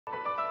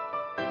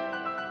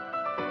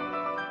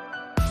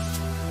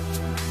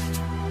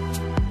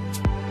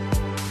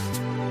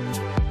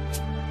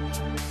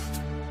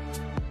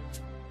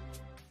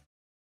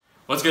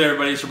What's good,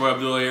 everybody? It's your boy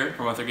Abdullah here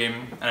from Ather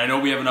Gaming, and I know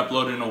we haven't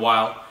uploaded in a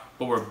while,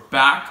 but we're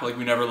back like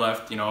we never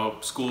left. You know,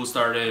 school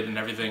started and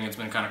everything. It's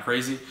been kind of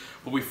crazy,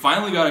 but we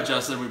finally got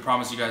adjusted. We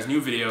promised you guys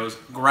new videos,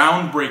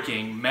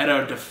 groundbreaking,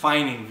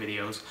 meta-defining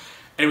videos.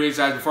 Anyways,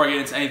 guys, before I get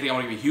into anything, I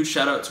want to give a huge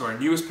shout out to our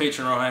newest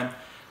patron, Rohan.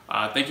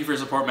 Thank you for your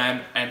support,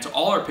 man, and to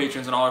all our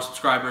patrons and all our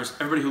subscribers,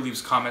 everybody who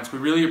leaves comments. We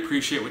really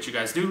appreciate what you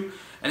guys do,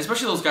 and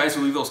especially those guys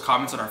who leave those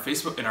comments on our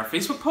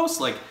Facebook posts.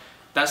 Like,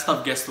 that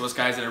stuff gets to us,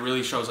 guys, and it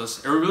really shows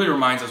us, it really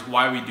reminds us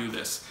why we do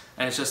this.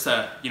 And it's just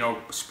to, you know,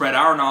 spread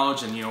our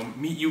knowledge and, you know,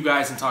 meet you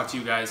guys and talk to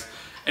you guys.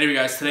 Anyway,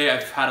 guys, today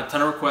I've had a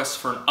ton of requests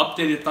for an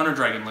updated Thunder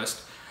Dragon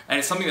list, and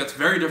it's something that's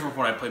very different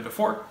from what I played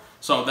before.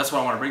 So that's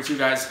what I want to bring to you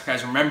guys.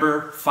 Guys,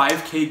 remember,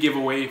 5K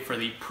giveaway for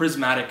the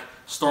Prismatic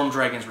Storm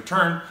Dragon's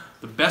Return,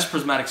 the best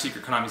Prismatic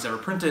Secret Konami's ever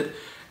printed.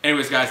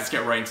 Anyways, guys, let's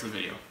get right into the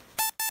video.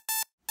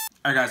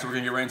 Alright, guys, so we're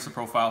going to get right into the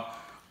profile.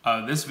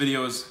 This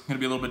video is going to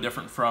be a little bit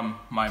different from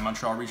my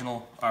Montreal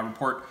regional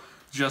report,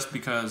 just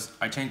because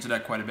I changed the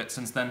deck quite a bit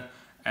since then.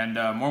 And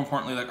more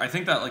importantly, like, I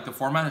think that like the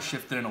format has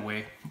shifted in a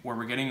way where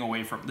we're getting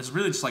away from, this is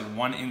really just like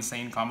one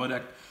insane combo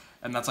deck,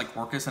 and that's like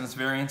Orcus and its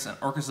variants. And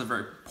Orcus is a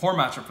very poor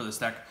matchup for this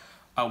deck.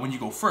 When you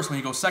go first, when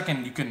you go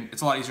second,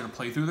 it's a lot easier to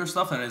play through their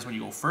stuff than it is when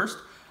you go first.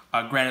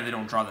 Granted, they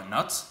don't draw the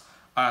nuts.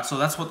 So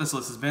that's what this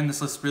list has been. This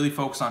list really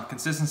focused on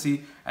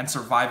consistency and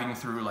surviving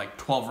through like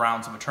 12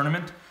 rounds of a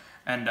tournament.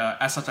 And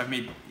as such, I've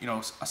made, you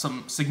know,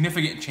 some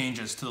significant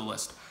changes to the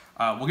list.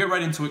 We'll get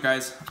right into it,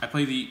 guys. I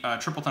play the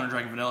Triple Thunder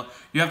Dragon Vanilla.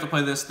 You have to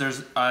play this.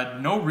 There's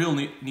no real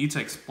need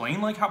to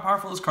explain like how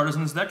powerful this card is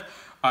in this deck.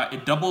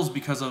 It doubles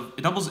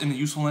in the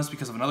usefulness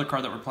because of another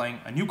card that we're playing,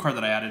 a new card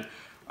that I added,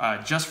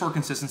 just for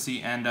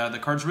consistency. And the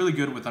card's really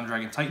good with Thunder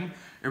Dragon Titan.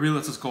 It really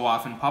lets us go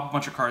off and pop a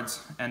bunch of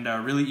cards and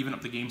really even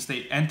up the game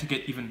state and to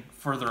get even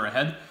further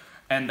ahead.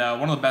 And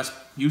one of the best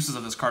uses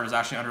of this card is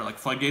actually under like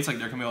Floodgates, like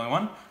There Can Be Only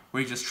One,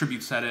 where you just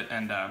tribute set it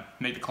and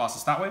make the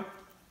Colossus that way.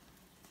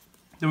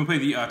 Then we play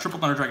the Triple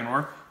Thunder Dragon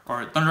or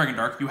Thunder Dragon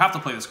Dark. You have to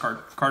play this card.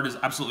 The card is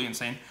absolutely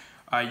insane.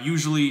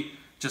 Usually,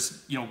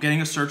 just, you know, getting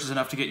a search is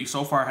enough to get you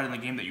so far ahead in the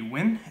game that you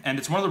win. And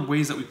it's one of the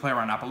ways that we play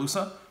around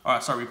Appaloosa.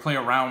 We play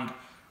around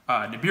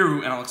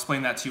Nibiru, and I'll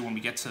explain that to you when we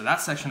get to that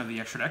section of the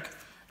extra deck.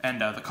 And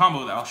the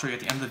combo that I'll show you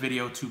at the end of the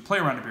video to play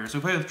around Nibiru. So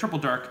we play the Triple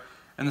Dark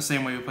in the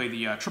same way we play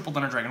the Triple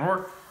Thunder Dragon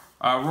Roar.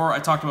 Roar I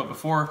talked about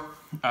before.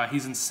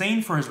 He's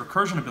insane for his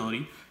recursion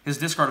ability. His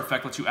discard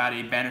effect lets you add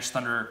a banished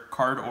Thunder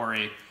card or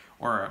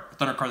a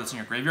Thunder card that's in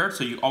your graveyard.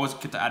 So you always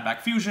get to add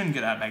back Fusion,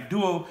 get to add back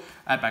Duo,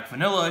 add back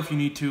Vanilla if you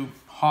need to,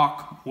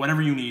 Hawk,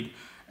 whatever you need.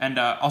 And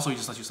also he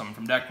just lets you summon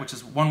from deck, which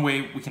is one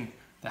way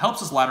that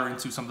helps us ladder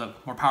into some of the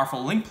more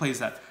powerful link plays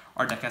that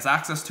our deck has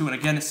access to. And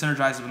again, it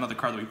synergizes with another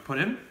card that we put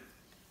in.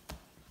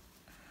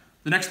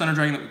 The next Thunder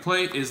Dragon that we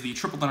play is the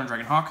Triple Thunder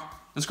Dragon Hawk.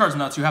 This card's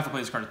nuts. You have to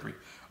play this card at 3.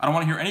 I don't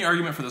want to hear any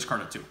argument for this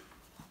card at 2.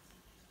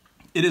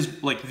 It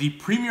is like the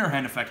premier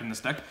hand effect in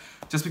this deck,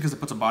 just because it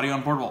puts a body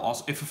on board while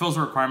also it fulfills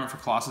a requirement for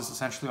Colossus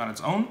essentially on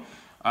its own,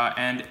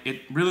 and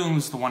it really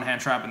limits the one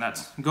hand trap, and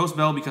that's Ghost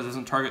Bell because it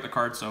doesn't target the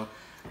card, so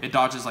it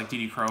dodges like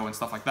DD Crow and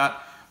stuff like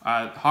that.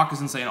 Hawk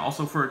is insane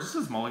also for just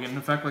his mulligan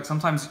effect. Like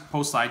sometimes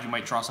post side you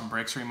might draw some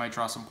bricks or you might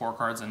draw some core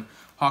cards, and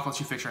Hawk lets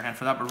you fix your hand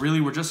for that. But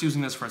really we're just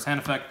using this for its hand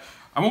effect.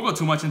 I won't go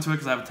too much into it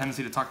because I have a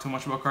tendency to talk too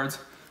much about cards.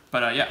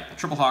 But yeah,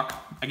 Triple Hawk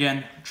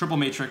again, Triple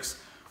Matrix.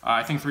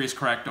 I think 3 is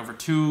correct over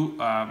 2.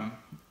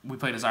 We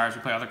play Desires,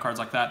 we play other cards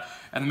like that.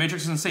 And the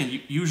Matrix is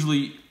insane.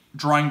 Usually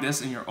drawing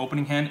this in your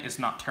opening hand is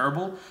not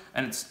terrible.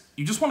 And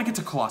you just want to get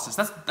to Colossus.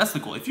 That's the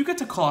goal. If you get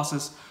to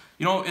Colossus,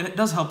 you know, it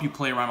does help you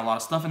play around a lot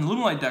of stuff. And the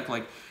Luminlight deck,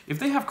 like, if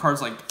they have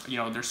cards like, you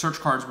know, their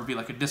search cards would be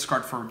like a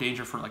discard for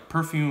danger for like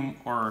Perfume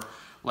or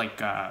like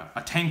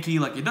a Tanky,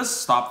 like it does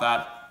stop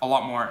that a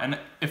lot more. And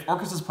if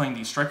Orcus is playing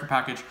the Striker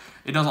package,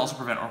 it does also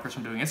prevent Orcus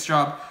from doing its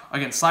job.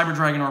 Again, Cyber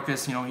Dragon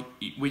Orcus, you know,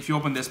 if you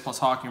open this plus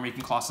Hawk, you're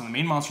making Colossus in the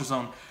main monster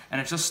zone,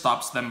 and it just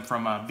stops them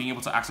from being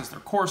able to access their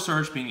core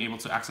search, being able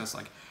to access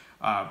like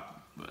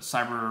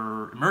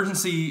Cyber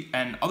Emergency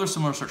and other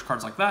similar search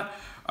cards like that.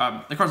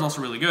 The card's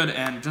also really good,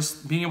 and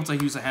just being able to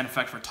use a hand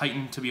effect for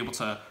Titan to be able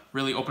to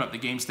really open up the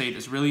game state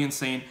is really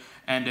insane.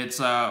 And it's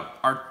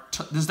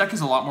this deck is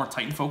a lot more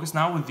Titan focused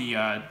now with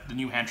the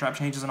new hand trap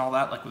changes and all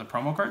that, like with the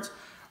promo cards.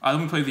 Then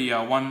we play the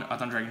one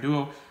Thunder Dragon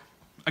Duo.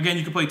 Again,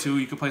 you can play 2,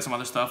 you can play some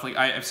other stuff. Like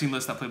I've seen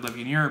lists that play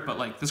Oblivioneer, but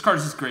like this card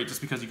is just great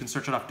just because you can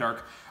search it off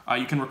Dark.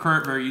 You can recur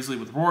it very easily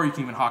with Roar. You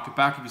can even Hawk it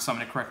back if you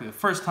summon it correctly the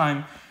first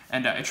time.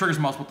 And it triggers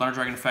multiple Thunder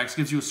Dragon effects,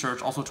 gives you a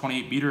search, also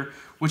 28 beater,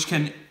 which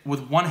can,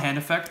 with one hand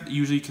effect,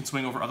 usually can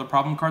swing over other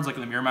problem cards, like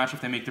in the mirror match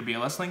if they make their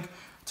BLS link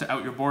to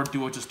out your board.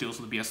 Duo just deals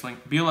with the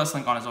BLS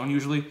link on his own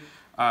usually.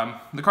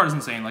 The card is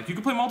insane. Like you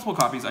can play multiple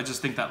copies. I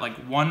just think that like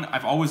one,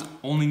 I've always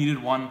only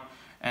needed one.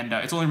 And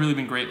it's only really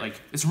been great, like,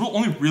 it's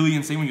only really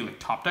insane when you, like,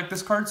 top deck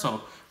this card,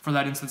 so for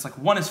that instance, like,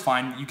 1 is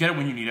fine, you get it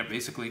when you need it,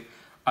 basically.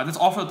 That's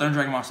all for the Thunder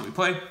Dragon monster that we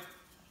play.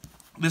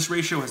 This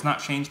ratio has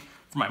not changed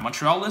for my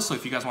Montreal list, so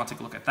if you guys want to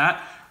take a look at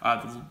that,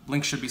 the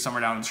link should be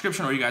somewhere down in the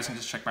description, or you guys can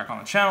just check back on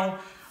the channel.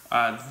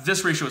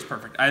 This ratio is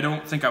perfect. I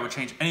don't think I would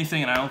change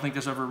anything, and I don't think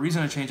there's ever a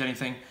reason to change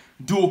anything.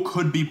 Duo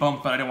could be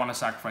bumped, but I didn't want to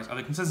sacrifice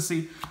other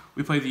consistency.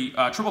 We play the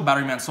triple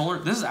Battery Man Solar.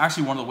 This is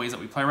actually one of the ways that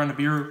we play around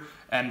Nibiru,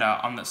 and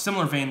on the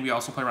similar vein, we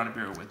also play around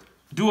Nibiru with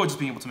Duo, just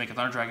being able to make a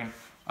Thunder Dragon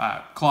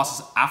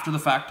Colossus after the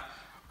fact.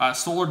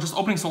 Solar, just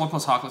opening Solar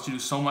plus Hawk lets you do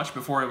so much.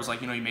 Before it was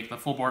like, you know, you make the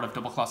full board of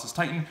double Colossus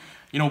Titan.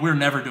 You know, we're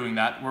never doing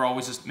that. We're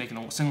always just making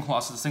a single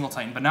Colossus, a single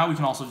Titan. But now we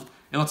can also,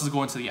 it lets us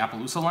go into the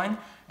Appaloosa line,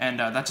 and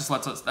that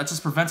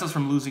just prevents us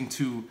from losing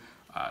to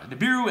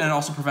Nibiru, and it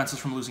also prevents us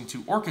from losing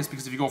to Orcus,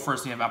 because if you go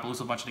first and you have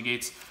Appaloosa, a bunch of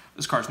negates,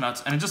 this card's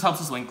nuts. And it just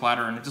helps us link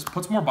ladder, and it just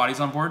puts more bodies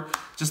on board,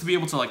 just to be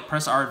able to like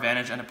press our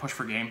advantage and to push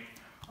for game.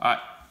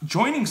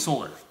 Joining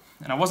Solar,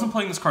 and I wasn't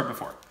playing this card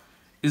before,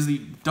 is the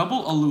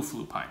double Aloof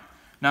Lupine.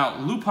 Now,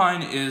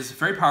 Lupine is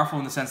very powerful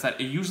in the sense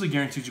that it usually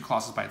guarantees you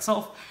Colossus by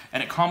itself,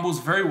 and it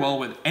combos very well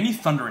with any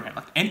Thunder in hand.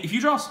 Like, if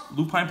you draw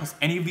Lupine plus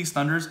any of these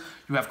Thunders,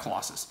 you have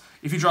Colossus.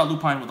 If you draw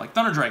Lupine with like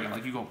Thunder Dragon,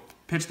 like you go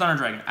pitch Thunder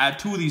Dragon, add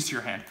 2 of these to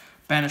your hand,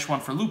 banish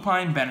 1 for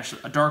Lupine, banish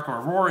a Dark or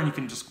a Roar, and you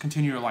can just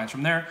continue your lines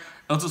from there.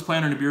 It lets us play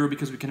under Nibiru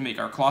because we can make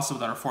our Colossus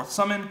without our 4th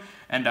summon,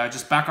 and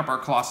just back up our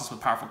Colossus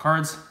with powerful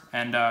cards,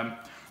 and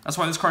that's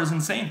why this card is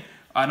insane.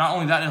 Not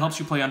only that, it helps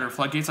you play under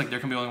Floodgates, like there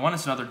can be only one.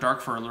 It's another Dark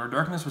for Allure of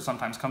Darkness, which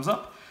sometimes comes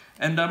up.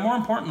 And more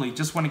importantly,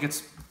 just when it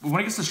gets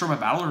destroyed by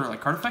battle or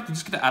like card effect, you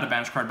just get to add a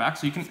banished card back,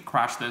 so you can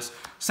crash this.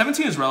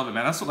 17 is relevant,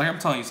 man. That's what, like I'm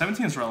telling you,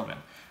 17 is relevant.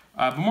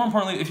 But more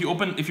importantly, if you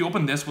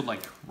open this with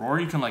like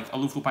Roar, you can like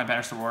Aloof Lupine,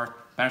 banish the Roar,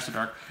 banish the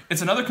Dark.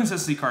 It's another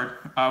consistency card.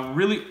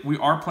 Really, we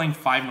are playing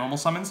 5 normal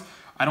summons.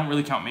 I don't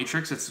really count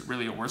Matrix. It's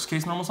really a worst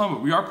case normal summon,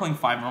 but we are playing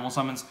 5 normal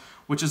summons,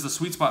 which is the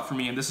sweet spot for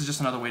me. And this is just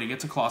another way to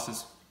get to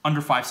Colossus under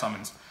 5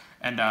 summons.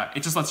 And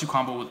it just lets you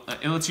combo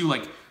with, it lets you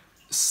like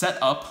set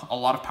up a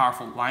lot of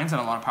powerful lines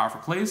and a lot of powerful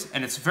plays,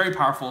 and it's very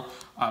powerful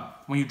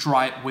when you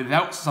draw it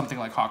without something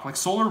like Hawk. Like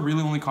Solar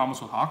really only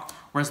combos with Hawk,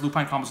 whereas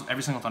Lupine combos with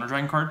every single Thunder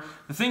Dragon card.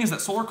 The thing is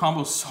that Solar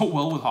combos so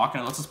well with Hawk,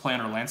 and it lets us play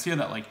under Lancia,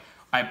 that like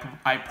I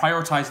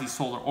prioritize the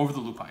Solar over the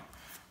Lupine.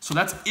 So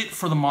that's it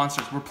for the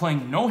monsters. We're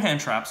playing no hand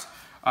traps.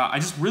 I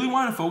just really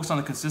wanted to focus on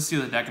the consistency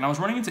of the deck, and I was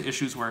running into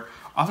issues where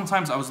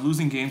oftentimes I was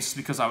losing games just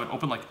because I would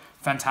open like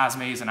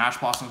Phantasmes and Ash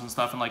Blossoms and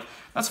stuff, and like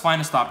that's fine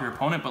to stop your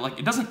opponent, but like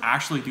it doesn't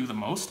actually do the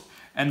most.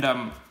 And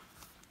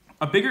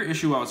a bigger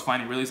issue I was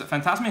finding really is that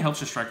Phantasme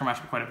helps your Striker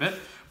matchup quite a bit,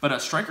 but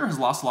Striker has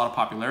lost a lot of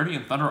popularity,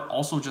 and Thunder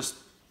also just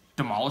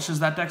demolishes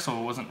that deck, so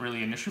it wasn't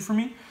really an issue for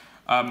me.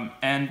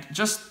 And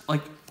just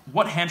like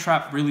what hand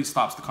trap really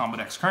stops the combo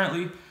decks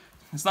currently?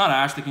 It's not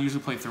Ash. They can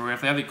usually play through it.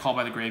 If they have the Call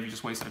by the Grave, you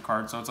just wasted a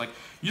card. So it's like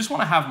you just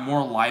want to have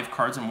more live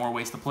cards and more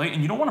ways to play,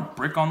 and you don't want to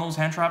brick on those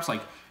hand traps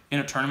like in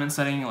a tournament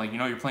setting. Like, you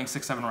know, you're playing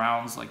 6-7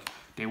 rounds like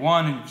day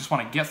 1, and you just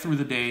want to get through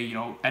the day. You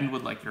know, end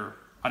with like your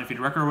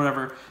undefeated record or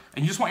whatever,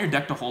 and you just want your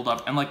deck to hold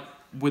up. And like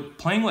with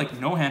playing like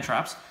no hand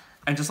traps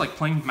and just like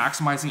playing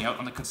maximizing out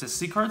on the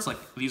consistency cards, like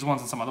these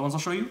ones and some other ones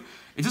I'll show you,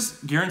 it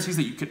just guarantees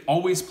that you can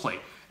always play.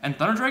 And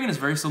Thunder Dragon is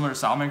very similar to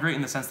Salamangreat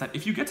in the sense that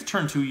if you get to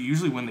turn 2, you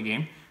usually win the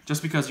game,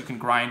 just because you can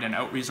grind and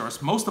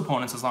out-resource most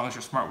opponents as long as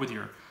you're smart with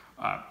your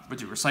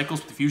recycles,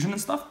 with the fusion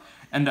and stuff.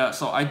 And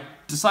so I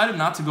decided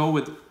not to go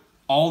with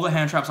all the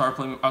hand traps I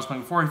was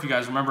playing before. If you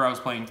guys remember, I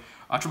was playing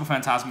triple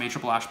Phantasme,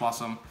 triple Ash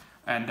Blossom,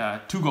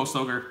 and 2 Ghost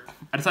Ogre.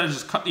 I decided to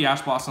just cut the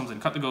Ash Blossoms and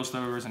cut the Ghost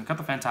Ogres and cut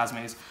the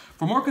Phantasmes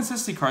for more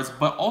consistency cards,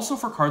 but also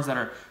for cards that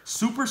are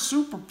super,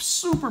 super,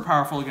 super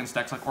powerful against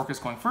decks like Orcus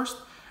going first,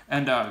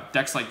 and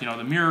decks like, you know,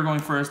 the Mirror going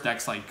first,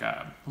 decks like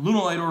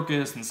Lunalight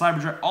Orcus and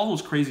Cyberjet, all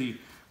those crazy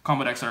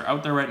combo decks that are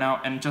out there right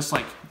now, and just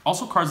like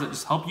also cards that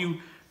just help you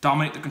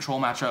dominate the control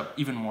matchup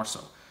even more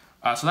so.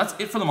 So that's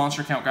it for the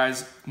monster count,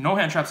 guys. No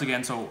hand traps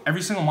again, so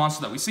every single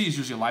monster that we see is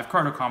usually a live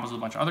card or combos with a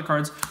bunch of other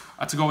cards.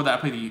 To go with that,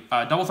 I play the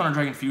Double Thunder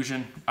Dragon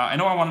Fusion. I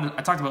know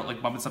I talked about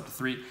like bumping this up to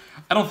 3.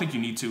 I don't think you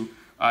need to,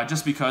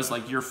 just because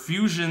like your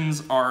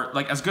fusions are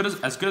like as good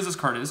as this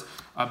card is.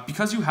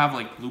 Because you have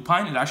like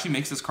Lupine, it actually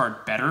makes this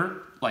card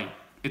better. Like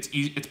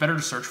it's better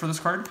to search for this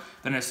card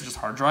than it is to just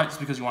hard draw it, just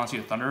because you want to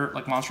see a Thunder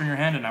like monster in your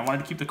hand. And I wanted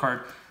to keep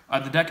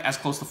the deck as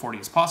close to 40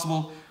 as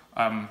possible.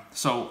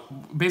 So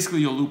basically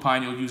you'll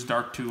Lupine, you'll use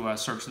Dark to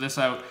search this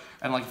out,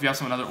 and like if you have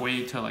some another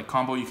way to like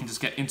combo, you can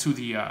just get into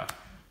the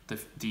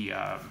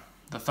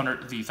Thunder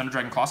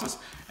Dragon Colossus.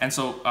 And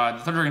so the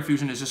Thunder Dragon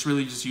Fusion is just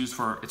really just used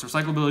for its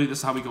recyclability. This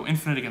is how we go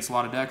infinite against a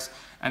lot of decks,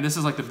 and this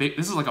is like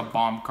this is like a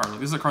bomb card. Like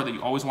this is a card that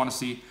you always want to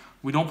see.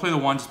 We don't play the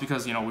 1 just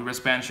because, you know, we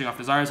risk banishing off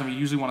Desires, and we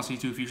usually want to see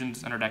 2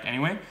 fusions in our deck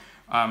anyway.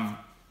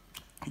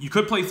 You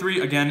could play 3.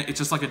 Again, it's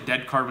just like a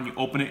dead card when you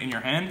open it in your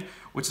hand,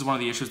 which is one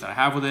of the issues that I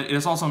have with it. It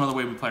is also another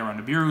way we play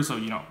around Nibiru, so,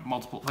 you know,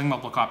 playing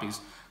multiple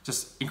copies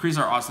just increase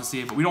our odds to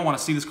see it, but we don't want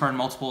to see this card in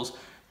multiples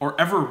or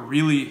ever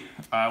really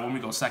when we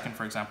go second,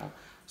 for example.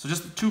 So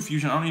just 2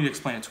 fusion. I don't need to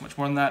explain it too much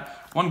more than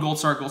that. 1 Gold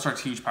Star. Gold Star's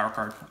a huge power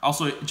card.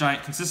 Also a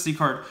giant consistency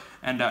card,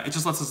 and it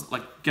just lets us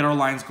like get our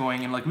lines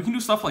going, and like we can do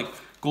stuff like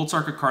Gold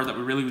Star, a card that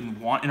we really wouldn't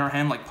want in our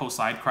hand, like post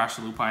side, crash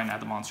the Lupine, add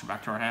the monster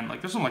back to our hand.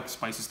 Like there's some like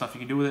spicy stuff you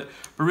can do with it,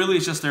 but really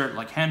it's just there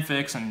like hand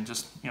fix and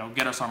just, you know,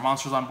 get us our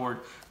monsters on board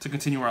to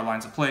continue our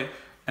lines of play.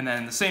 And then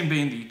in the same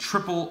vein, the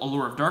triple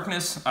Allure of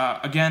Darkness.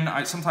 Again,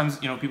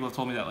 sometimes, you know, people have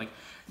told me that like,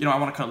 you know, I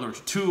want to cut a lure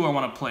to 2. I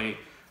want to play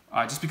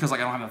just because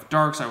like I don't have enough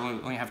darks. I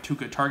only have 2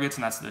 good targets,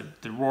 and that's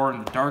the roar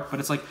and the dark. But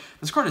it's like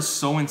this card is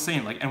so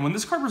insane. Like, and when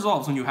this card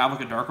resolves, when you have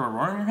like a dark or a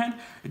roar in your hand,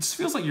 it just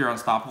feels like you're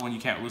unstoppable and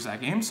you can't lose that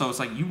game. So it's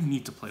like you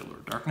need to play Lure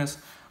of Darkness.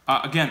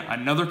 Again,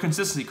 another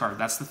consistency card.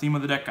 That's the theme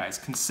of the deck, guys.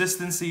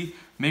 Consistency.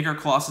 Make our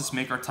Colossus,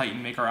 make our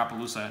Titan, make our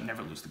Appaloosa, and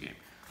never lose the game.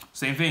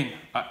 Same vein.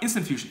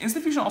 Instant Fusion.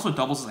 Instant Fusion also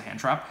doubles as a hand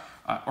trap,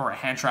 or a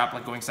hand trap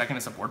like going second.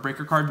 It's a board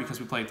breaker card because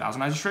we play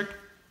Thousand Eyes Restrict.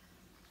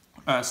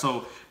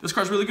 So this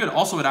card's really good.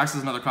 Also, it acts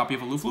as another copy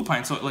of Aloof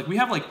Lupine. So like we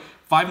have like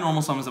 5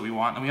 normal summons that we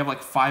want, and we have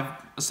like 5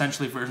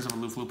 essentially versions of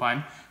Aloof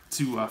Lupine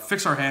to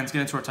fix our hands,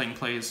 get into our Titan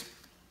plays.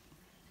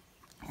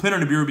 Play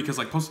on Nibiru because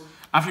like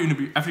after you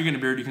get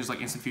Nibiru, you can just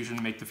like instant fusion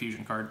and make the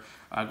fusion card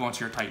go into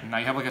your Titan. Now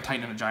you have like a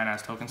Titan and a giant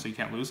ass token, so you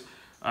can't lose.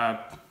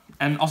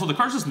 And also the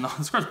card's just not,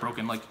 this card's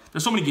broken. Like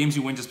there's so many games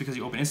you win just because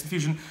you open instant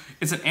fusion.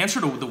 It's an answer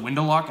to the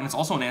window lock, and it's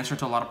also an answer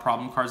to a lot of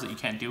problem cards that you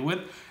can't deal with.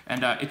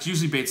 And it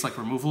usually baits like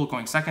removal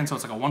going second, so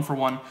it's like a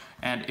 1-for-1.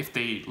 And if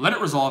they let it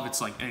resolve,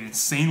 it's like an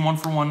insane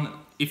 1-for-1.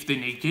 If they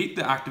negate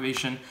the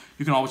activation,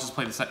 you can always just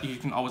play you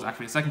can always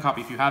activate a second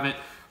copy if you have it.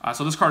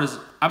 So this card is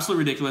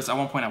absolutely ridiculous. At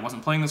one point I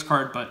wasn't playing this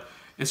card, but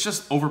it's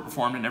just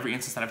overperformed in every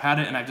instance that I've had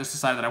it, and I've just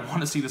decided that I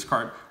want to see this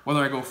card,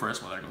 whether I go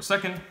first, whether I go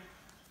second.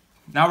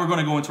 Now we're going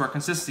to go into our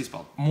consistency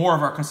spell, more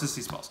of our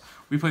consistency spells.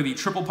 We play the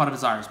triple pot of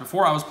desires.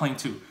 Before I was playing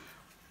 2.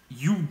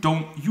 You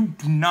do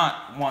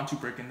not want to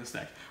break in this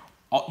deck.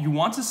 You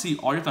want to see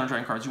all your Thunder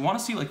Dragon cards. You want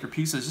to see like your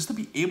pieces just to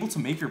be able to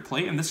make your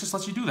play, and this just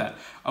lets you do that.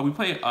 We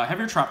play a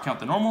heavier trap count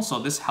than normal, so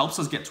this helps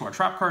us get to our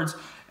trap cards.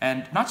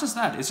 And not just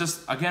that, it's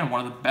just again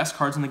one of the best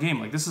cards in the game.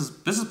 Like this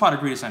is Pot of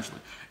Greed essentially.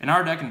 In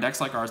our deck and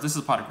decks like ours, this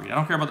is Pot of Greed. I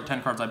don't care about the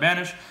 10 cards I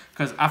banish,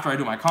 because after I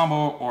do my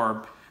combo,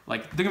 or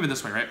like think of it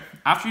this way, right?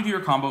 After you do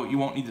your combo, you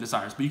won't need the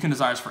desires, but you can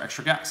desires for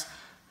extra gas.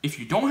 If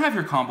you don't have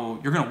your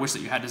combo, you're gonna wish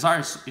that you had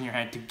desires in your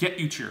hand to get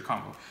you to your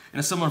combo. In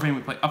a similar vein,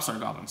 we play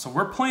Upstart Goblin. So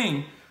we're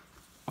playing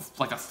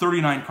like a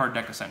 39 card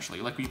deck essentially.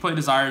 Like when you play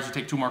desires, you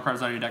take 2 more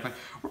cards out of your deck. Like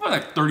we're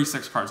playing like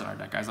 36 cards in our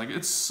deck, guys. Like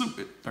it's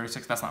super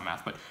 36. That's not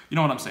math, but you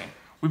know what I'm saying.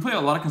 We play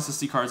a lot of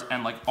consistency cards,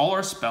 and like all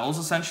our spells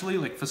essentially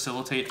like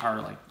facilitate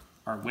our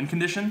win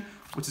condition,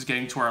 which is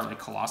getting to our like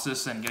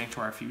Colossus and getting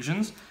to our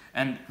fusions.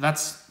 And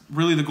that's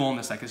really the goal in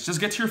this deck, is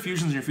just get to your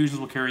fusions, and your fusions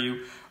will carry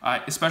you,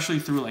 especially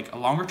through like a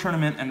longer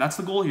tournament. And that's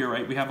the goal here,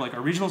 right? We have like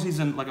our regional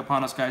season like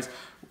upon us, guys.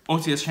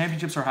 OTS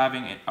championships are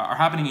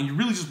happening, and you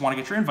really just want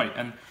to get your invite.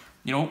 And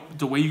you know,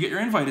 the way you get your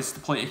invite is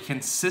to play a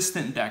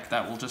consistent deck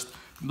that will just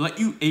let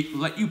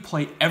you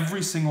play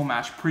every single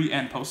match pre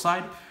and post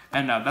side.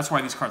 And that's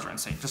why these cards are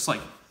insane. Just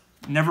like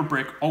never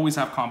break, always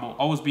have combo,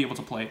 always be able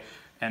to play,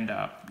 and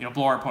you know,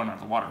 blow our opponent out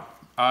of the water.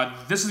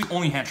 This is the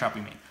only hand trap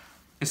we made.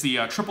 It's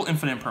the triple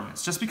infinite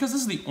impermanence. Just because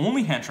this is the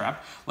only hand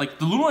trap, like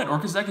the Lunalight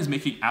Orcus deck is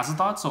making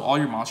Azathoth, so all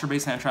your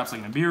monster-based hand traps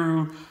like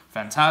Nibiru,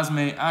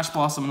 Phantasme, Ash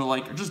Blossom, and the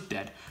like are just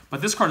dead.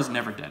 But this card is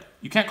never dead.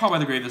 You can't call by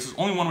the grave. This is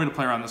only one way to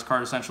play around this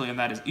card, essentially, and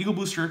that is Eagle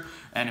Booster.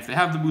 And if they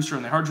have the booster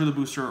and they hard drew the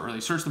booster, or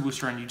they search the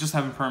booster and you just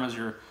have Imperm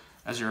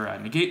as your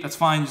negate, that's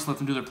fine. Just let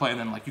them do their play, and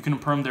then like you can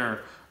Imperm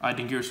their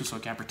Dingirsu so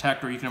it can't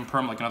protect, or you can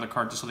Imperm like another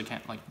card just so they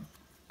can't like,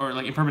 or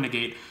like Imperm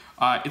negate.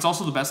 It's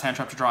also the best hand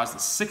trap to draw as the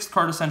 6th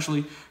card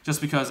essentially,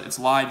 just because it's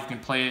live. You can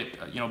play it,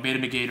 you know, beta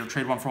negate or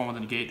trade 1-for-1 with a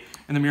negate.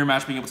 In the mirror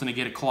match, being able to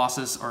negate a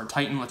Colossus or a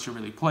Titan lets you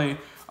really play.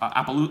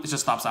 It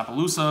just stops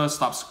Appaloosa,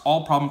 stops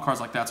all problem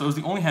cards like that. So it was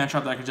the only hand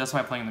trap that I could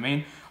justify playing in the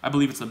main. I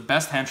believe it's the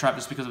best hand trap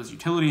just because of its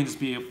utility and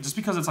just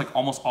because it's like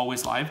almost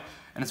always live,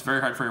 and it's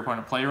very hard for your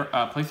opponent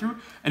to play through.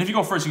 And if you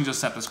go first, you can just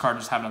set this card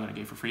and just have another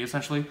negate for free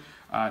essentially.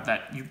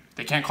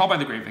 They can't call by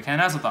the grave, they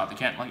can't Azathoth, they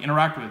can't like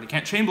interact with it, they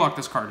can't chain block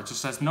this card. It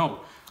just says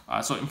no.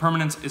 So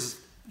Impermanence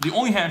is the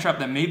only hand trap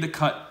that made the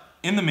cut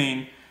in the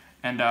main,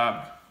 and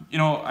you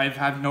know, I've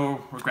had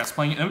no regrets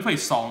playing it. And we play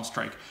Solemn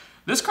Strike.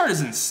 This card is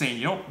insane,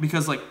 you know,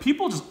 because like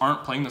people just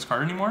aren't playing this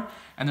card anymore,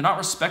 and they're not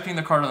respecting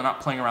the card, or they're not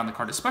playing around the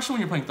card. Especially when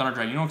you're playing Thunder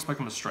Dragon, you don't expect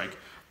them to strike.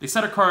 They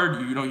set a card,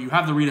 you know, you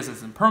have the read as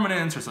its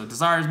Impermanence, or so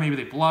desires, maybe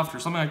they bluffed or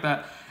something like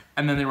that,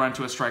 and then they run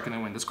into a strike and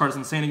they win. This card is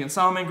insane against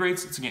Salamangreats,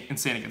 Greats, it's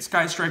insane against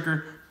Sky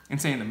Striker,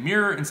 insane in the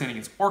mirror, insane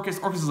against Orcus.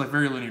 Orcus is like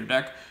very linear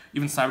deck,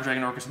 even Cyber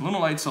Dragon, Orcus, and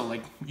Lunalight, so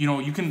like, you know,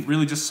 you can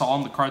really just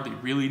Solemn the card they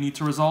really need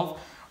to resolve.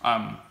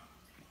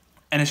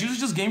 And it's usually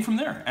just game from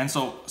there. And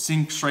so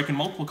seeing strike in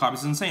multiple copies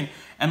is insane.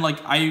 And like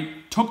I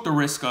took the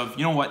risk of,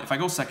 you know what, if I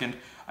go second,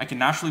 I can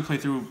naturally play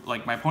through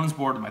like my opponent's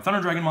board with my Thunder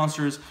Dragon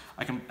monsters.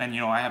 And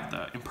you know, I have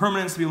the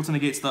Impermanence to be able to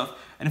negate stuff.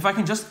 And if I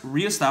can just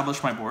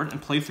reestablish my board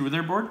and play through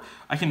their board,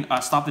 I can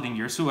stop the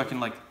Dingirsu. I can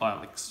like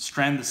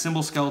strand the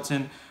Symbol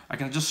Skeleton. I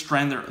can just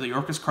strand the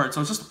Orcus card. So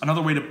it's just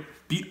another way to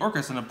beat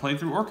Orcus and to play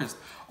through Orcus.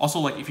 Also,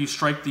 like if you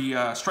strike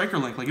the Striker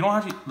Link, like you don't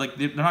have to, like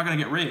they're not gonna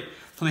get Ray.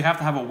 So they have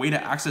to have a way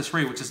to access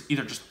Ray, which is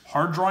either just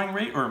hard drawing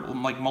Ray or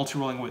like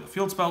multi-rolling with a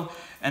field spell.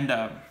 And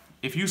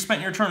if you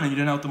spent your turn and you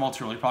didn't out the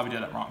multi-roll, you probably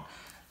did it wrong.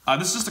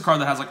 This is just a card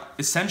that has like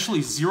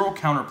essentially 0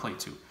 counterplay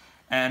to.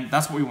 And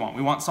that's what we want.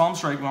 We want Solemn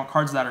Strike. We want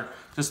cards that are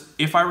just,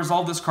 if I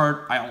resolve this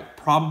card, I'll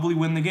probably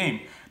win the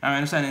game. Now I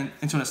understand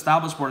into an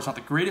established board, it's not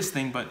the greatest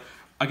thing, but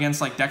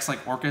against like decks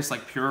like Orcus,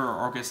 like Pure or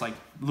Orcus, like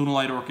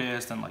Lunalight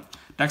Orcus, and like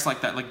decks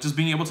like that, like just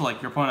being able to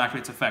like your opponent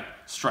activates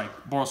effect, strike,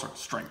 Borrowsword,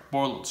 strike,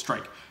 Borrowload,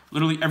 strike,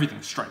 literally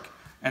everything, strike.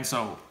 And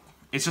so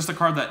it's just a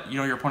card that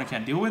your opponent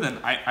can't deal with, and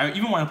I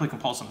even want to play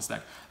Compulse on this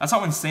deck. That's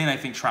how insane I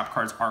think trap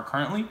cards are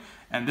currently,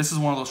 and this is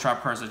one of those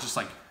trap cards that just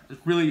like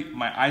really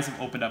my eyes have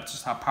opened up to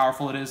just how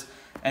powerful it is.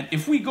 And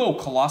if we go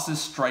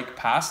Colossus Strike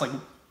Pass, like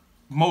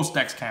most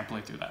decks can't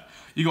play through that.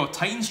 You go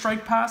Titan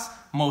Strike Pass,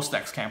 most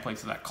decks can't play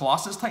through that.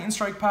 Colossus Titan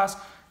Strike Pass,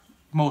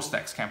 most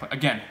decks can't play.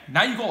 Again,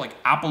 now you go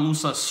like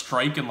Appaloosa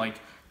Strike and like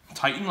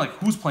Titan, like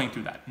who's playing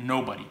through that?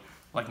 Nobody.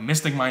 Like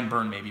Mystic Mind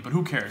Burn maybe, but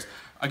who cares?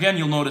 Again,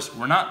 you'll notice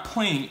we're not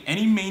playing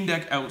any main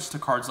deck outs to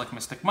cards like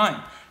Mystic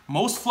Mind.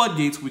 Most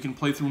Floodgates we can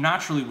play through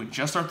naturally with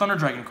just our Thunder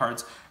Dragon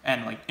cards,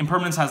 and like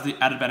Impermanence has the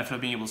added benefit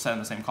of being able to set in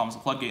the same column as a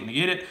Floodgate and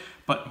negate it.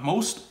 But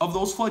most of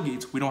those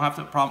Floodgates we don't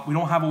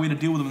have a way to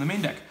deal with them in the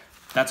main deck.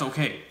 That's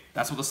okay.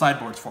 That's what the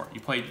sideboard's for.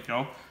 You play,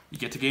 you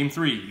get to game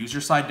 3, use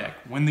your side deck,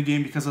 win the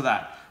game because of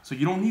that. So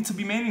you don't need to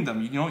be maining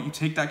them. You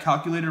take that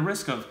calculated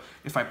risk of,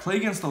 if I play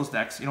against those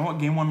decks, you know what,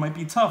 game 1 might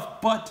be tough,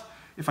 but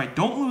if I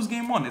don't lose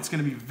game 1, it's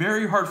going to be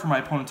very hard for my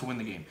opponent to win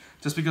the game.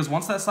 Just because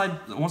once that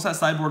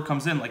sideboard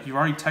comes in, like you've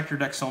already teched your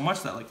deck so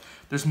much that like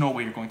there's no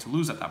way you're going to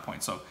lose at that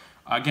point. So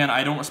again,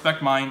 I don't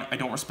respect mine. I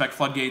don't respect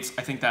Floodgates.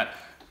 I think that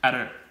at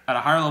a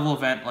higher level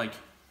event, like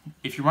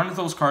if you run into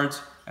those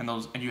cards and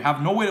you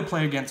have no way to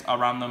play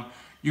around them,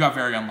 you got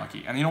very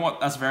unlucky. And you know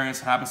what? That's variance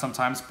that happens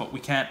sometimes, but we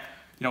can't.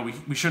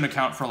 We shouldn't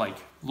account for like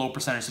low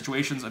percentage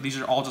situations. These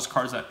are all just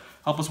cards that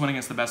help us win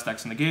against the best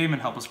decks in the game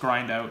and help us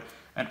grind out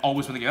and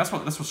always win the game. That's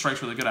what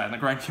Strike's really good at. And the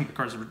grind game, the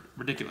cards are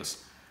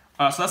ridiculous.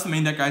 So that's the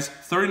main deck, guys.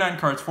 39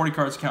 cards, 40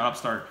 cards, count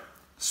upstart.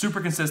 Super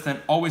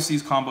consistent, always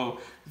sees combo.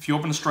 If you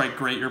open a Strike,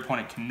 great. Your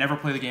opponent can never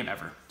play the game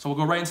ever. So we'll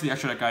go right into the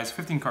extra deck, guys.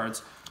 15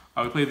 cards.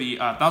 We play the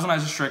Thousand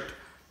Eyes Restrict.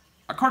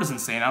 Our card is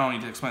insane. I don't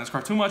need to explain this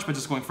card too much, but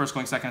just going first,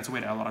 going second, it's a way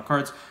to add a lot of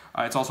cards.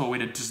 It's also a way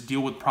to just deal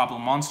with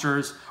problem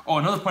monsters. Oh,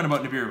 another point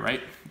about Nibiru,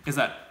 right, is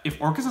that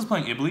if Orcus is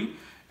playing Ibli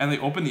and they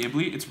open the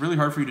Ibli, it's really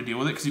hard for you to deal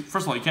with it because,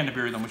 first of all, you can't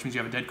Nibiru them, which means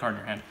you have a dead card in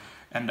your hand.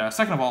 And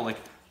second of all, like,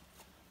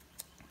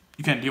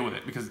 you can't deal with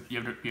it because you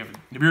have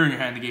Nibiru in your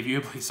hand. They gave you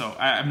Ibli, so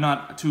I'm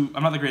not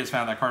the greatest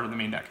fan of that card in the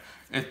main deck.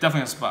 It definitely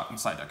has a spot in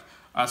the side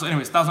deck. So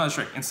anyways, Thousand Eyes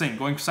Restrict, insane.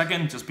 Going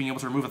second, just being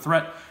able to remove a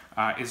threat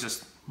is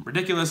just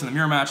ridiculous. In the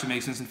mirror match, it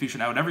makes instant fusion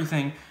out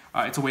everything.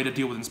 It's a way to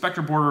deal with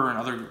Inspector Border and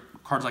other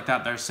cards like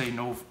that say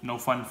no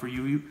fun for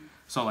you.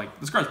 So like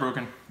this card's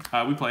broken.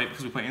 We play it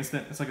because we play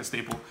instant. It's like a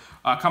staple.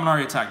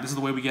 Kaminari attack. This is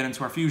the way we get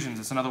into our fusions.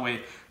 It's another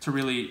way to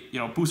really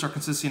boost our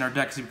consistency in our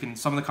deck. So we can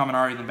summon the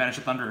Kaminari, then banish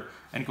a Thunder,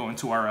 and go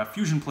into our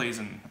fusion plays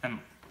and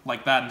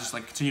like that, and just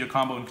like continue to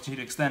combo and continue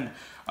to extend.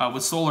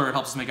 With Solar, it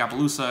helps us make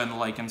Appaloosa and the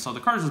like. And so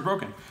the card is just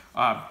broken.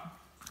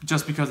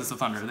 Just because it's a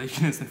Thunder, they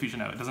can instant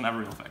fusion out. It doesn't have a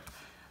real effect.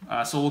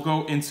 So we'll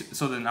go into,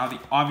 so then now the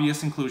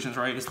obvious inclusions,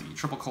 right, is the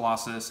triple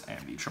Colossus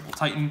and the triple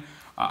Titan.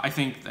 I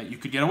think that you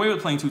could get away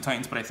with playing 2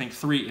 Titans, but I think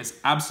 3 is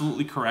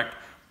absolutely correct.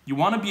 You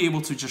want to be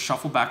able to just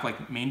shuffle back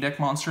like main deck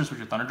monsters with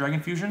your Thunder Dragon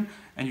fusion,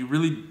 and you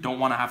really don't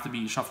want to have to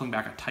be shuffling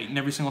back a Titan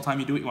every single time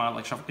you do it. You want to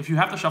like shuffle, if you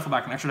have to shuffle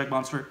back an extra deck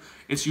monster,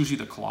 it's usually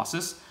the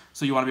Colossus.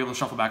 So you want to be able to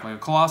shuffle back like a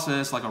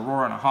Colossus, like a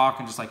Roar and a Hawk,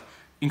 and just like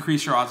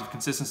increase your odds of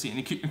consistency and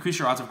increase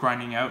your odds of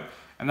grinding out.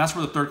 And that's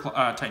where the third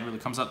Titan really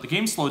comes up. The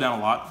games slow down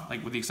a lot,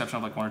 like with the exception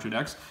of like 1 or 2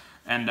 decks,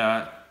 and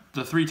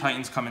the 3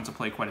 Titans come into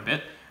play quite a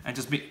bit. And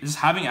just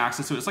having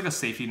access to it, it's like a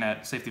safety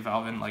net, safety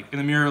valve. And like in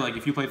the mirror, like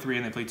if you play 3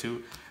 and they play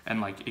 2,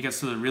 and like it gets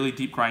to the really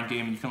deep grind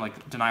game, and you can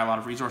like deny a lot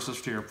of resources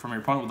from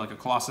your opponent with like a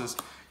Colossus,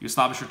 you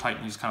establish your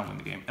Titan, you just kind of win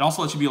the game. It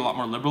also lets you be a lot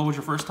more liberal with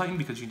your first Titan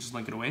because you just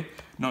link it away,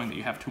 knowing that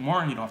you have 2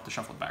 more and you don't have to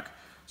shuffle it back.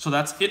 So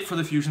that's it for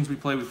the fusions we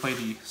play. We play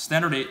the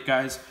standard 8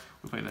 guys.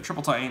 We play the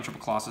triple Titan,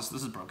 triple Colossus.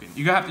 This is broken.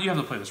 You have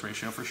to play this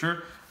ratio for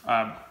sure.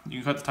 You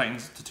can cut the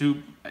Titans to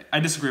 2. I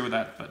disagree with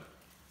that, but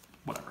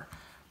whatever.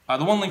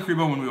 The 1 link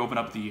Rebo when we open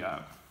up the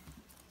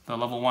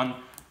level 1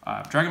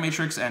 Dragon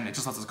Matrix, and it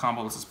just lets us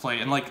combo, lets us play.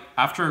 And like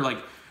after like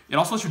it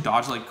also lets you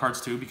dodge like cards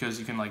too, because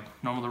you can like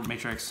normal the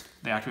Matrix,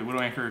 they activate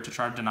Widow Anchor to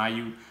try to deny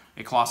you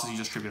a Colossus. You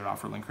just tribute it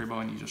off for link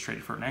Rebo and you just trade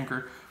it for an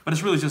Anchor. But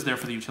it's really just there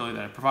for the utility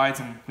that it provides,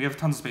 and we have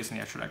tons of space in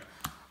the extra deck.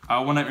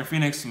 1 Nightmare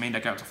Phoenix, main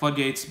deck out to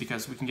Floodgates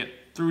because we can get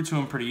through to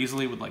him pretty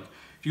easily with like,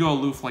 if you go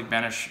aloof, like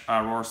banish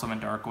Roar, Summon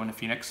Dark, go into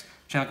Phoenix,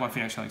 chain like 1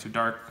 Phoenix, chain like 2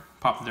 Dark,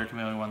 pop the Dark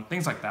Chameleon 1,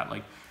 things like that.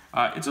 Like,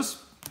 it's just,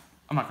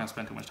 I'm not going to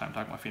spend too much time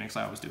talking about Phoenix,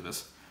 I always do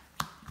this.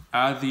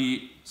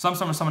 The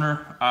Summoner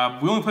Summoner,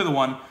 we only play the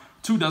 1,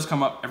 2 does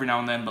come up every now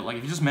and then, but like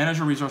if you just manage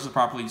your resources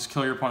properly, just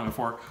kill your opponent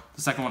before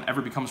the second one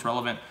ever becomes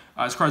relevant.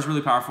 This card is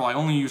really powerful. I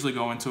only usually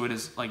go into it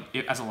as like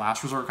as a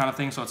last resort kind of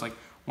thing, so it's like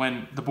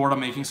when the board I'm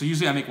making, so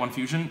usually I make 1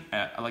 fusion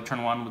at like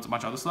turn 1 with a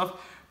bunch of other stuff,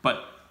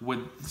 but with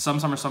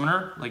Summoner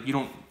Summoner, like you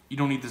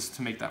don't need this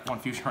to make that 1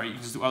 fusion, right? You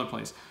can just do other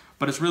plays.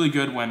 But it's really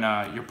good when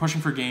you're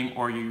pushing for game,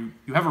 or you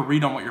have a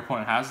read on what your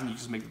opponent has and you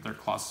just make the 3rd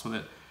Colossus with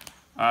it.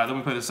 Then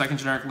we play the second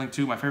generic Link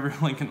 2, my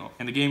favorite Link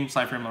in the game,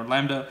 Cypher Lord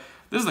Lambda.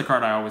 This is the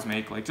card I always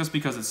make, like just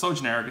because it's so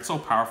generic, it's so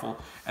powerful,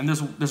 and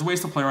there's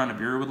ways to play around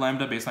Nibiru with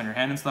Lambda based on your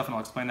hand and stuff, and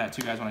I'll explain that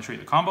to you guys when I show you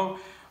the combo.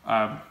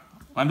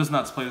 Lambda's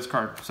nuts. Play this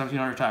card.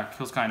 1700 attack,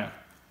 kills Kaina.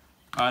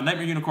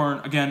 Nightmare Unicorn,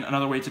 again,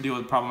 another way to deal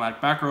with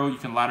problematic back row. You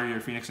can ladder your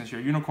Phoenix into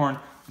your Unicorn,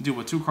 deal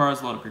with 2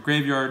 cards, load up your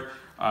graveyard.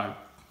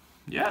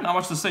 Yeah, not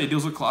much to say. It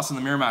deals with Colossus in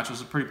the mirror match, which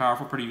is pretty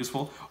powerful, pretty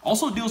useful.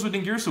 Also deals with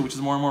Dingirsu, which is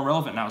more and more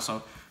relevant now,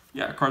 so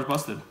yeah, card's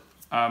busted.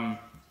 The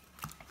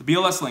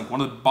BLS Link,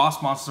 one of the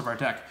boss monsters of our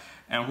deck,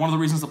 and one of the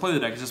reasons to play the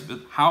deck is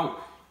just how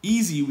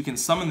easy we can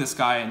summon this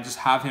guy and just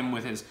have him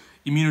with his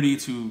immunity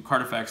to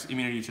card effects,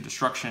 immunity to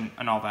destruction,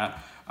 and all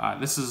that.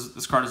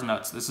 This card is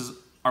nuts. This is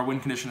our win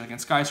condition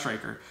against Sky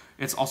Striker.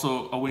 It's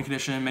also a win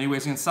condition in many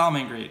ways against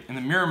Salamangreat. In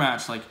the mirror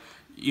match, like,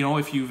 you know,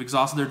 if you've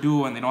exhausted their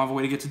duo and they don't have a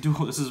way to get to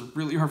duo, this is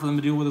really hard for them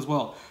to deal with as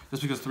well.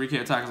 Just because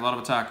 3k attack is a lot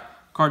of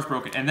attack. Card's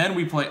broken. And then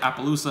we play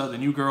Appaloosa, the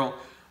new girl.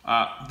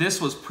 This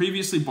was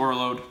previously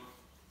Borreload,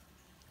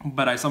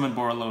 but I summoned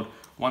Borreload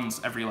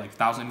once every like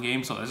 1,000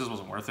 games, so this just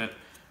wasn't worth it.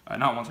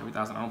 Not once every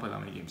 1,000, I don't play that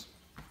many games.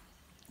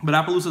 But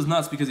Appaloosa is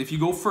nuts because if you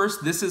go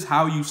first, this is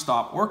how you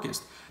stop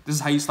Orcust. This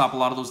is how you stop a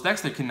lot of those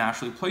decks that can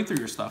naturally play through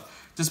your stuff.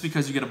 Just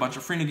because you get a bunch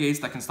of free negates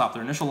that can stop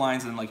their initial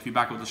lines, and like if you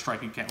back it with a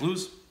Strike, you can't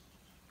lose.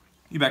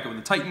 You back it with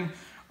a Titan,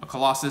 a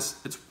Colossus,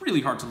 it's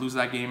really hard to lose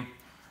that game.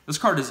 This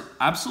card is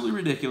absolutely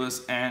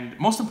ridiculous, and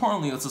most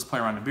importantly, let's just play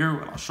around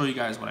Nibiru, and I'll show you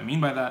guys what I mean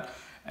by that.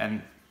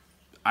 And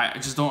I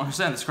just don't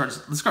understand. This card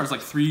is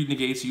like 3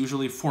 negates,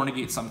 usually 4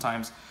 negates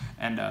sometimes,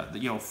 and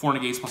you know, 4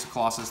 negates plus a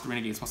Colossus, 3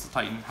 negates plus a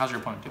Titan. How's your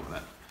opponent deal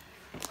with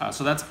that?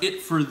 So that's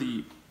it for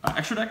the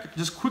extra deck.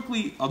 Just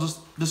quickly, I'll just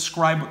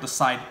describe what the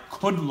side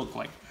could look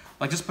like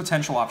just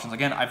potential options.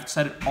 Again, I've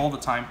said it all the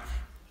time.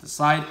 The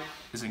side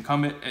is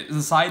incumbent.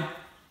 The side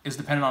is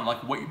dependent on like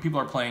what people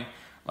are playing,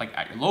 like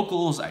at your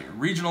locals, at your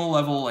regional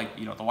level, like,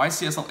 you know, the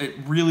YCS level. It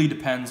really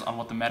depends on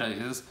what the meta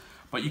is.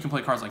 But you can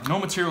play cards like No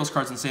Materials,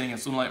 cards insane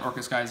against Moonlight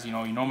Orcust guys. You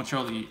know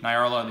Material, the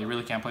Nyarla, they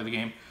really can't play the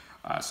game.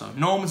 So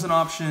Gnome is an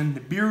option,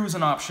 Nibiru is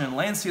an option,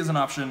 Lancia is an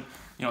option.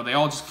 You know, they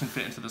all just can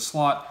fit into the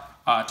slot.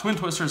 Twin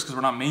Twisters, because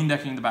we're not main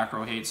decking the back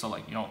row hate, so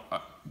like, you know,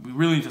 we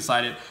really need to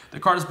decide it. The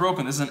card is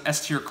broken. This is an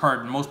S tier card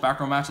in most back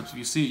row matchups. If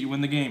you see it, you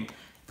win the game. You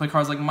play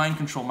cards like Mind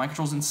Control. Mind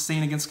Control is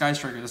insane against Sky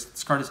Striker.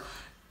 This card is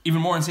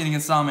even more insane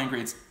against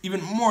Salamangreat. It's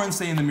even more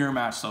insane in the mirror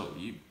match. So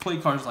you play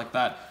cards like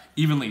that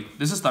evenly.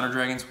 This is Thunder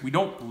Dragons. We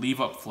don't leave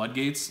up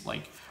floodgates, or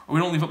we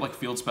don't leave up like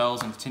field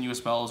spells and continuous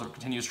spells or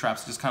continuous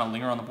traps. Just kind of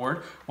linger on the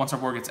board. Once our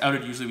board gets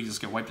outed, usually we just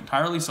get wiped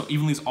entirely. So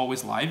evenly is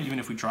always live, even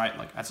if we try it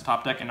like as a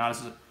top deck and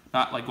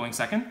not like going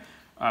second,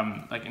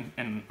 like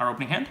in our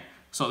opening hand.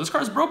 So this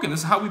card is broken. This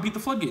is how we beat the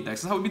floodgate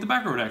decks. This is how we beat the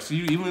back row decks. So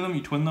you evenly them,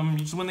 you twin them, you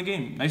just win the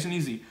game. Nice and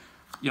easy.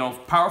 You know,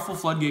 powerful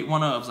floodgate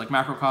one-ofs like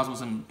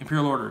Macrocosmos and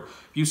Imperial Order.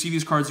 If you see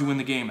these cards, you win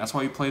the game. That's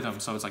why you play them.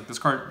 So it's like these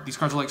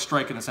cards are like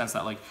Strike in the sense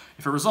that like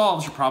if it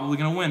resolves, you're probably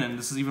gonna win, and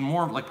this is even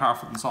more like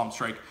powerful than Solemn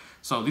Strike.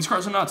 So these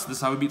cards are nuts. This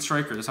is how we beat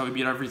Striker. This is how we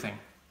beat everything,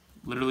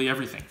 literally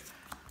everything.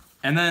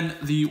 And then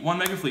the 1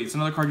 Mega Fleet. It's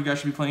another card you guys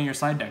should be playing in your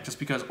side deck, just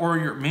because, or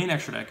your main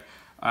extra deck.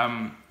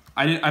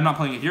 I'm not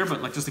playing it here,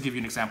 but like just to give you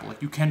an example,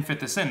 like you can fit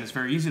this in. It's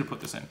very easy to put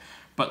this in.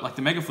 But like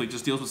the Mega Fleet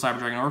just deals with Cyber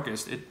Dragon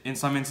Orcust. In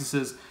some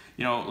instances,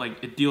 you know,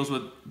 like it deals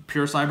with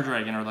pure Cyber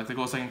Dragon or like the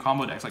Ghost Dragon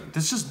combo decks. Like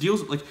this just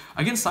deals like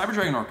against Cyber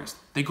Dragon Orcust.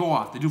 They go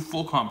off. They do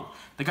full combo.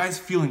 The guy's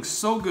feeling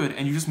so good,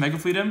 and you just Mega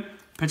Fleet him,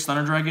 pitch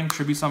Thunder Dragon,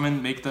 Tribute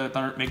Summon, make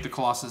the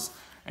Colossus,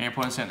 and your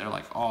opponent's sitting there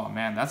like, oh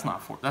man, that's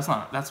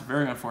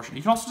very unfortunate.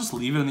 You can also just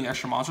leave it in the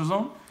extra monster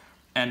zone,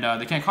 and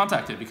they can't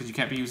contact it because you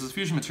can't be used as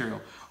fusion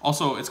material.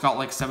 Also, it's got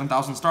like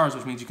 7,000 stars,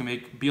 which means you can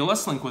make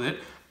BLS Link with it,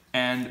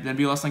 and then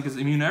BLS Link is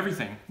immune to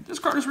everything. This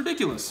card is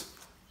ridiculous.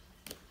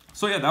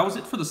 So yeah, that was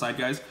it for the side,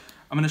 guys.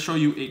 I'm going to show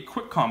you a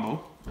quick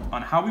combo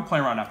on how we play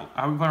around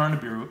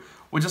Nibiru,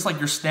 with just like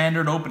your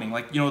standard opening.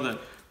 Like, you know,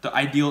 the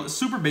ideal,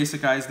 super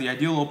basic, guys, the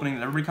ideal opening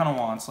that everybody kind of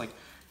wants. Like,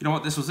 you know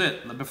what, this was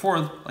it. Before,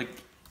 like,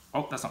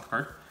 oh, that's not the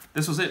card.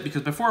 This was it,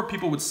 because before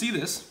people would see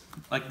this,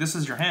 like this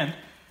is your hand,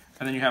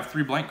 and then you have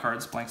 3 blank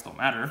cards, blanks don't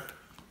matter,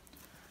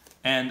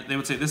 and they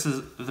would say this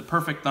is the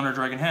perfect Thunder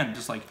Dragon hand,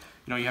 just like,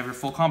 you know, you have your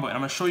full combo, and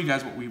I'm going to show you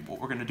guys what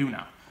we're going to do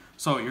now.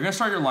 So you're going to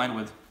start your line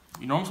with,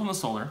 you normal summon the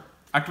Solar,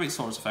 activate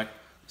Solar's effect,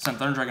 send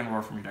Thunder Dragon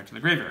Roar from your deck to the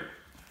graveyard.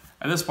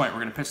 At this point,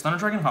 we're going to pitch Thunder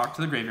Dragon Hawk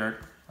to the graveyard,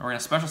 and we're going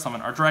to special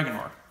summon our Dragon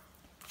Roar.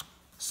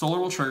 Solar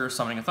will trigger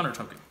summoning a Thunder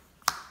token.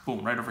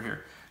 Boom, right over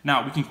here.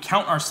 Now, we can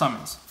count our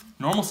summons.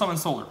 Normal summon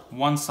Solar,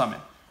 1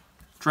 summon.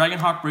 Dragon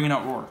Hawk bringing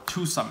out Roar,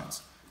 2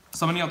 summons.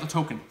 Summoning out the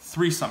token,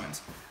 3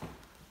 summons.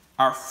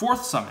 Our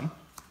 4th summon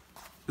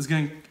is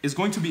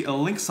going to be a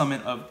link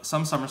summon of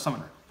some Summer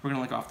Summoner. We're going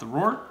to link off the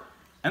Roar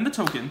and the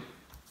token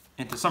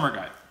into Summer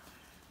Guide.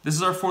 This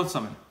is our 4th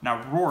summon.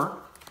 Now, Roar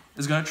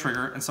is going to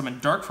trigger and summon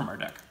Dark from our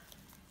deck.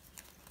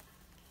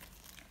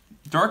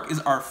 Dark is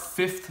our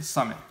 5th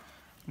summon.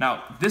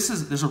 Now,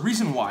 there's a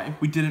reason why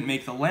we didn't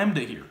make the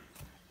Lambda here.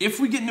 If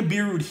we get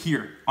Nibiru'd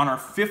here on our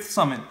 5th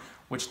summon,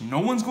 which no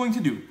one's going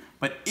to do,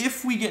 but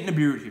if we get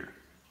Nibiru'd here,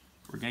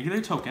 we're going to get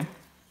a token,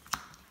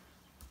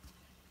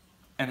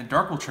 and then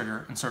Dark will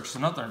trigger and search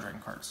another Thunder Dragon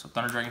card. So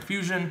Thunder Dragon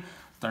Fusion,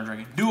 Thunder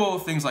Dragon Duo,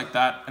 things like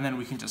that, and then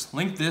we can just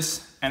link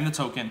this and the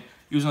token,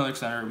 use another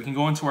extender. We can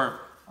go into our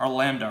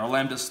Lambda. Our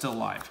Lambda is still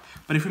live.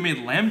 But if we made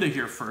Lambda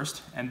here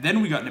first, and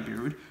then we got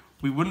Nibiru'd,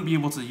 we wouldn't be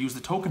able to use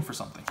the token for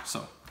something.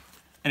 So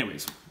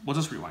anyways, we'll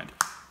just rewind.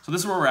 So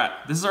this is where we're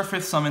at. This is our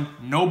 5th summon.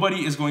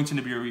 Nobody is going to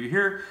Nibiru you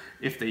here.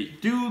 If they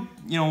do,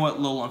 you know what, a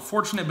little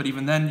unfortunate, but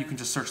even then you can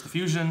just search the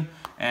fusion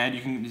and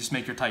you can just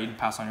make your Titan,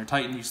 pass on your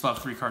Titan. You still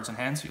have 3 cards in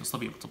hand, so you'll still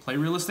be able to play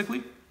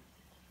realistically.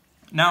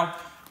 Now,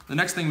 the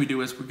next thing we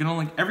do is we're gonna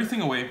link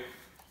everything away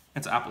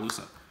into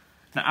Appaloosa.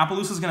 Now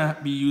Appaloosa is gonna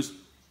be used,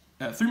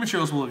 3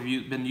 materials will have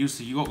been used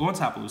to go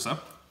into Appaloosa,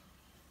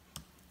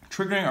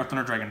 triggering our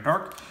Thunder Dragon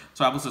Dark.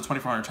 So Appaloosa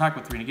 2400 attack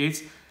with 3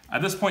 negates.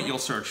 At this point, you'll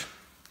search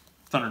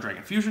Thunder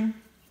Dragon Fusion,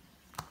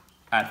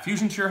 add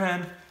Fusion to your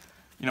hand.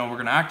 You know, we're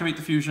gonna activate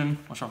the Fusion.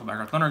 We'll shuffle back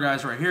our Thunder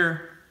guys right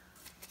here,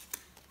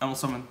 and we'll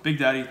summon Big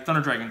Daddy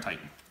Thunder Dragon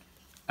Titan.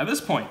 At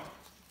this point,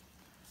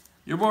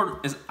 your board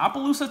is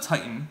Appaloosa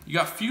Titan. You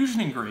got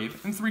Fusion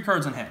Engrave and 3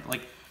 cards in hand.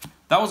 Like,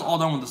 that was all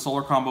done with the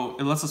Solar combo.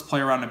 It lets us play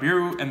around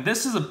Nibiru, and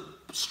this is a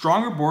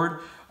stronger board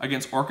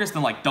against Orcus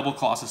than like Double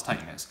Colossus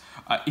Titan is.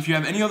 If you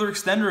have any other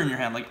extender in your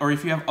hand, like, or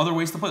if you have other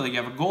ways to play, like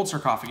you have a Gold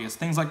Sarcophagus,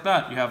 things like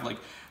that. You have like,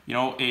 you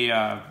know,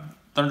 a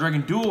Thunder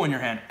Dragon Duo in your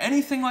hand,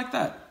 anything like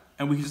that,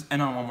 and we can just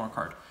end on 1 more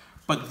card.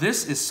 But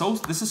this is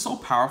so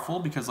powerful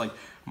because like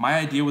my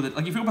idea with it,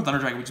 like if you open Thunder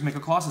Dragon, we just make a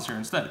Colossus here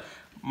instead.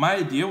 My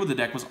idea with the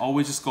deck was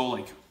always just go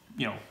like,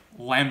 you know,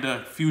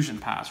 Lambda Fusion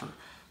Pass or,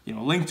 you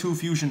know, Link 2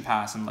 Fusion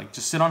Pass and like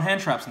just sit on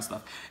hand traps and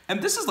stuff.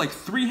 And this is like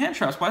 3 hand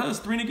traps. Why does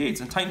 3 negates?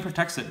 And Titan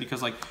protects it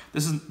because like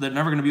they're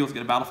never gonna be able to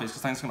get a battle phase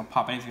because Titan's gonna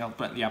pop anything else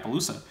but the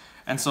Appaloosa.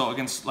 And so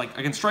against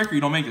Striker,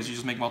 you don't make this. You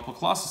just make multiple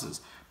Colossuses.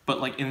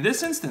 But like in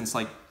this instance,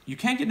 like you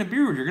can't get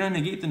Nibiru. You're gonna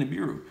negate the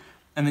Nibiru.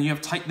 And then you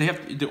have they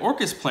have the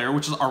Orcus player,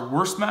 which is our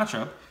worst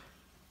matchup,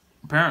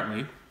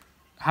 apparently,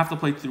 have to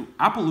play through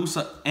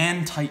Appaloosa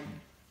and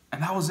Titan.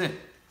 And that was it.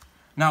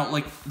 Now,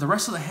 like, the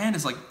rest of the hand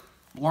is, like,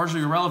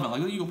 largely irrelevant.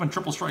 Like, you open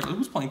Triple Strike. Like,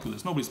 who's playing through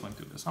this? Nobody's playing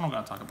through this. I don't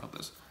gotta talk about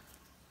this.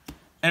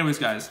 Anyways,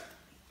 guys,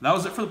 that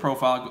was it for the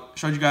profile. I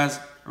showed you guys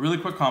a really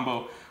quick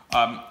combo.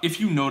 If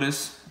you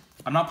notice,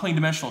 I'm not playing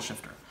Dimensional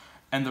Shifter.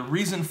 And the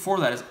reason for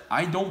that is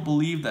I don't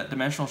believe that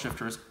Dimensional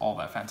Shifter is all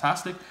that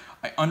fantastic.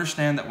 I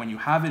understand that when you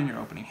have it in your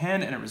opening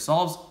hand and it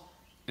resolves,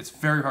 it's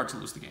very hard to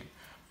lose the game.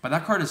 But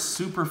that card is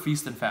super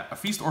feast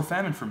or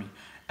famine for me.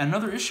 And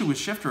another issue with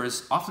Shifter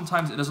is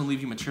oftentimes it doesn't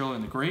leave you material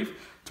in the grave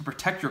to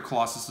protect your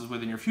Colossuses with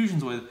and your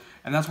Fusions with,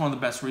 and that's one of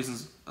the best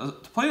reasons to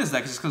play this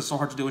deck is because it's so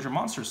hard to deal with your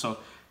monsters. So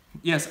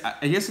yes,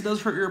 it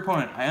does hurt your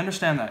opponent. I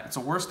understand that. It's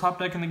the worst top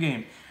deck in the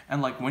game.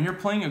 And like when you're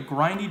playing a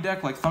grindy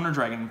deck like Thunder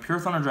Dragon, Pure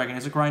Thunder Dragon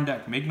is a grind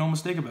deck, make no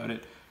mistake about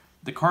it,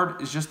 the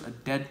card is just a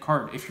dead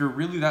card. If you're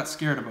really that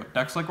scared about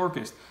decks like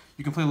Orcus,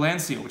 you can play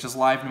Landseal, which is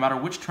live no matter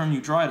which turn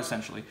you draw it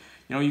essentially.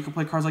 You know, you can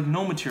play cards like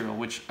No Material,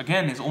 which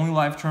again is only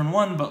live turn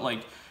 1, but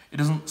like it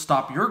doesn't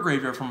stop your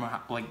graveyard from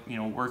like, you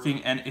know,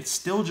 working, and it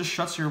still just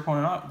shuts your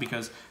opponent up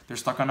because they're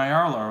stuck on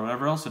Nyarla or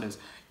whatever else it is.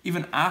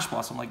 Even Ash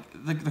Blossom, like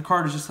the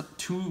card is just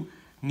too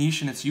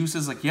niche in its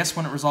uses. Like yes,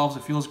 when it resolves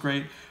it feels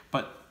great,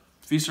 but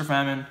Feast or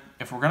Famine,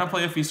 if we're gonna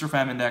play a Feast or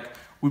Famine deck,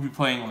 we'd be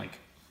playing like,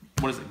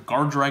 what is it,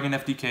 Guard Dragon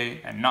FDK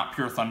and not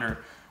Pure Thunder,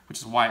 which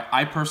is why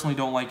I personally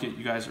don't like it.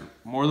 You guys are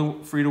more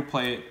than free to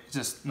play it. It's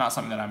just not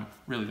something that I'm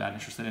really that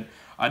interested in.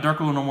 Dark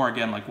Ruler No More,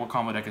 again, like what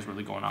combo deck is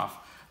really going off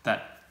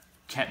that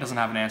doesn't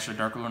have an answer?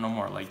 Dark Ruler No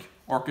More, like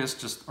Orcus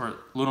just, or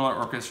Lunar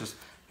Orcus just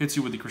hits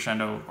you with the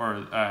Crescendo,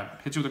 or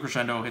hits you with the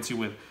Crescendo, hits you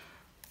with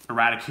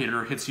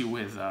Eradicator, hits you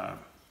with,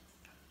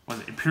 what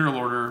is it, Imperial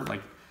Order,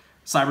 like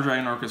Cyber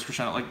Dragon Orcus,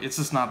 Crescendo. Like it's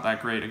just not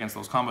that great against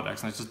those combo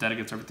decks, and it's just dead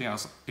against everything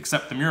else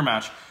except the mirror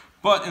match.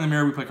 But in the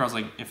mirror, we play cards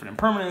like Infinite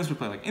Impermanence, we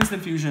play like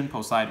Instant Fusion,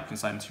 post-side, you can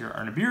side into your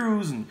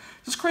Nibirus, and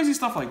just crazy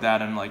stuff like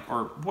that, and like,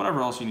 or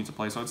whatever else you need to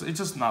play. So it's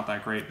just not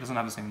that great. It doesn't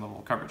have the same level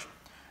of coverage.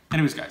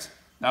 Anyways, guys,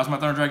 that was my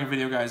Thunder Dragon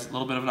video, guys. A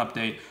little bit of an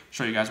update,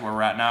 show you guys where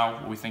we're at now,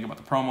 what we think about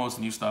the promos,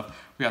 the new stuff.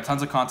 We got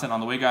tons of content on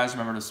the way, guys.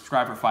 Remember to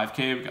subscribe for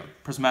 5K. We got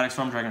Prismatic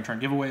Storm Dragon Return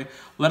giveaway.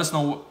 Let us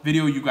know what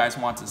video you guys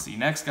want to see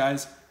next,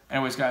 guys.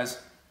 Anyways, guys,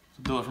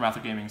 Abdullah from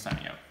Ather Gaming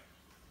signing out.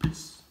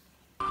 Peace.